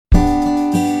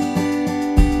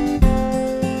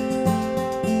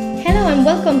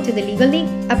and welcome to the Legal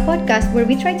League, a podcast where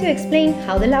we try to explain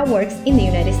how the law works in the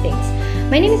United States.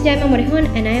 My name is Jaima Morejon,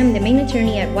 and I am the main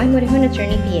attorney at Y. Morejon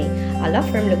Attorney PA, a law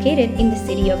firm located in the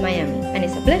city of Miami, and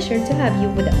it's a pleasure to have you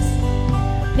with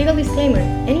us. Legal disclaimer: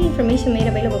 any information made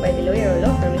available by the lawyer or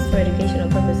law firm is for educational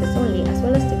purposes only, as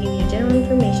well as to give you general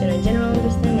information and general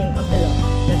understanding of the law,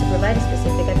 not to provide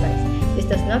specific advice. This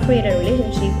does not create a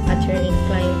relationship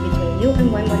attorney-client between you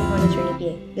and Y. Morejon Attorney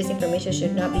PA. This information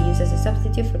should not be used as a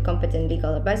substitute for competent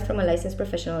legal advice from a licensed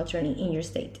professional attorney in your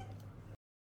state.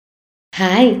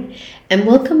 Hi, and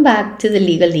welcome back to the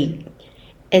Legal League.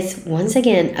 It's once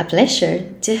again a pleasure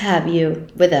to have you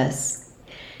with us.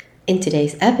 In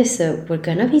today's episode, we're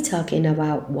going to be talking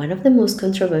about one of the most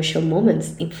controversial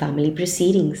moments in family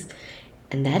proceedings,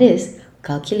 and that is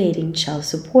calculating child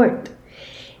support.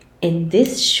 In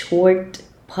this short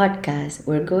podcast,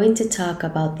 we're going to talk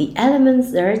about the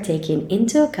elements that are taken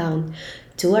into account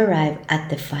to arrive at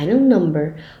the final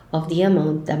number of the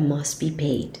amount that must be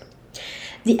paid.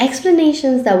 The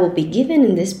explanations that will be given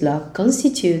in this blog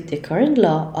constitute the current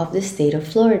law of the state of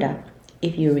Florida.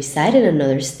 If you reside in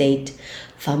another state,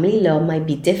 family law might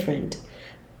be different.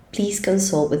 Please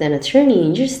consult with an attorney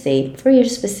in your state for your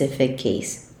specific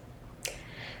case.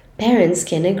 Parents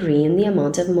can agree on the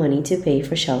amount of money to pay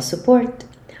for child support,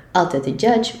 although the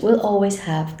judge will always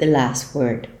have the last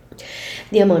word.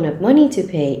 The amount of money to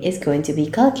pay is going to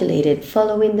be calculated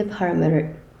following the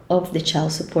parameter of the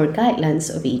child support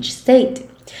guidelines of each state.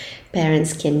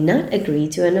 Parents cannot agree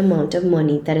to an amount of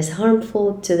money that is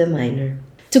harmful to the minor.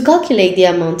 To calculate the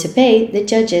amount to pay, the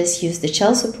judges use the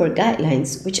child support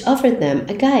guidelines, which offer them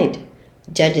a guide.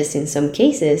 Judges in some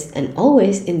cases, and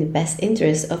always in the best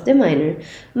interest of the minor,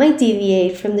 might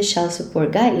deviate from the child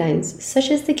support guidelines, such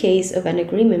as the case of an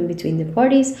agreement between the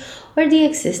parties or the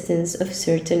existence of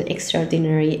certain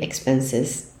extraordinary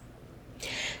expenses.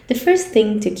 The first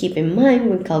thing to keep in mind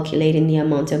when calculating the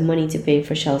amount of money to pay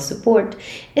for child support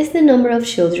is the number of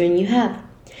children you have.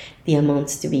 The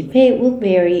amounts to be paid will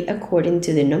vary according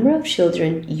to the number of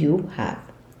children you have.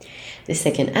 The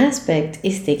second aspect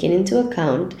is taken into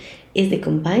account is the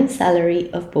combined salary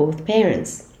of both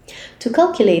parents. To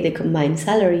calculate the combined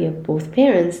salary of both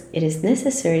parents, it is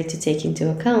necessary to take into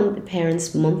account the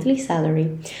parents' monthly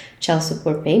salary, child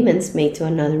support payments made to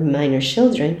another minor's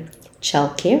children,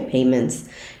 child care payments,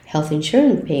 health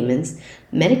insurance payments,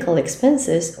 medical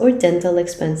expenses, or dental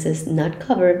expenses not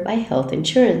covered by health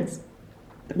insurance,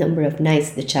 number of nights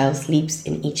the child sleeps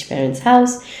in each parent's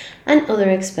house, and other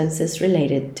expenses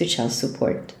related to child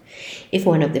support. If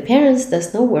one of the parents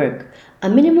does not work, a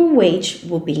minimum wage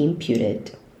will be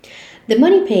imputed. The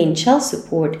money paid in child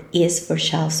support is for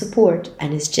child support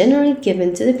and is generally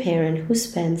given to the parent who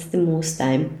spends the most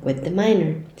time with the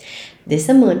minor. This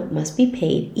amount must be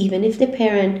paid even if the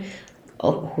parent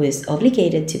who is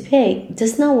obligated to pay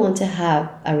does not want to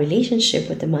have a relationship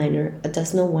with the minor or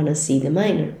does not want to see the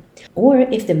minor, or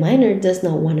if the minor does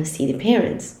not want to see the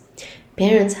parents.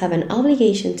 Parents have an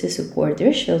obligation to support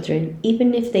their children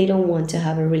even if they don't want to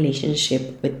have a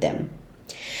relationship with them.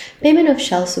 Payment of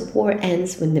child support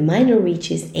ends when the minor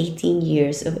reaches 18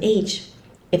 years of age.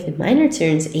 If the minor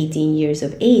turns 18 years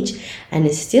of age and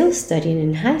is still studying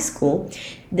in high school,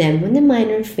 then when the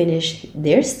minor finishes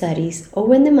their studies or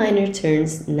when the minor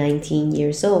turns 19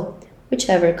 years old,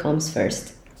 whichever comes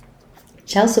first.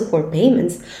 Child support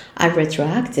payments are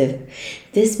retroactive.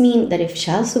 This means that if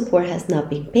child support has not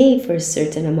been paid for a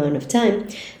certain amount of time,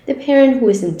 the parent who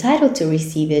is entitled to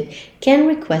receive it can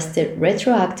request it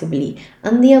retroactively,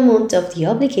 and the amount of the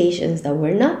obligations that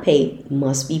were not paid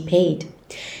must be paid.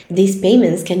 These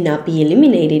payments cannot be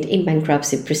eliminated in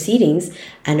bankruptcy proceedings,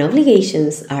 and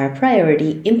obligations are a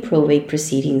priority in probate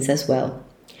proceedings as well.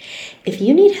 If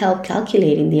you need help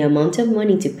calculating the amount of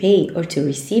money to pay or to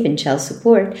receive in child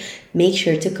support, make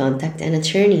sure to contact an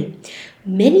attorney.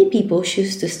 Many people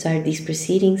choose to start these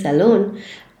proceedings alone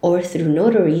or through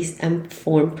notaries and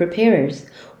form preparers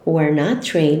who are not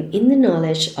trained in the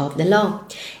knowledge of the law,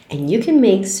 and you can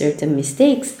make certain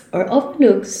mistakes or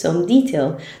overlook some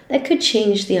detail that could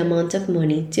change the amount of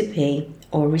money to pay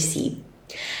or receive.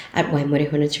 At Y.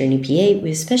 Morejon Attorney PA,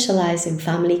 we specialize in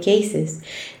family cases.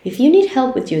 If you need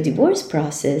help with your divorce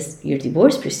process, your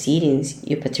divorce proceedings,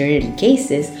 your paternity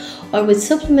cases, or with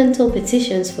supplemental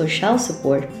petitions for child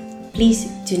support, please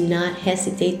do not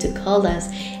hesitate to call us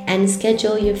and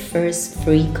schedule your first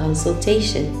free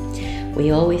consultation.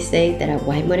 We always say that at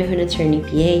Y. Morejon Attorney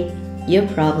PA, your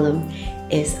problem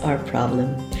is our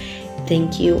problem.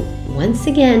 Thank you once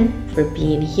again for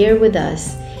being here with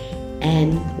us,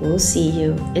 and we'll see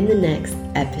you in the next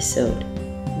episode.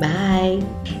 Bye.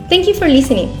 Thank you for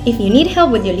listening. If you need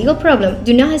help with your legal problem,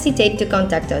 do not hesitate to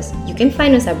contact us. You can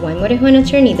find us at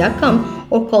juanmorejonattorney.com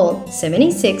or call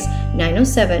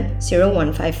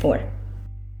 786-907-0154.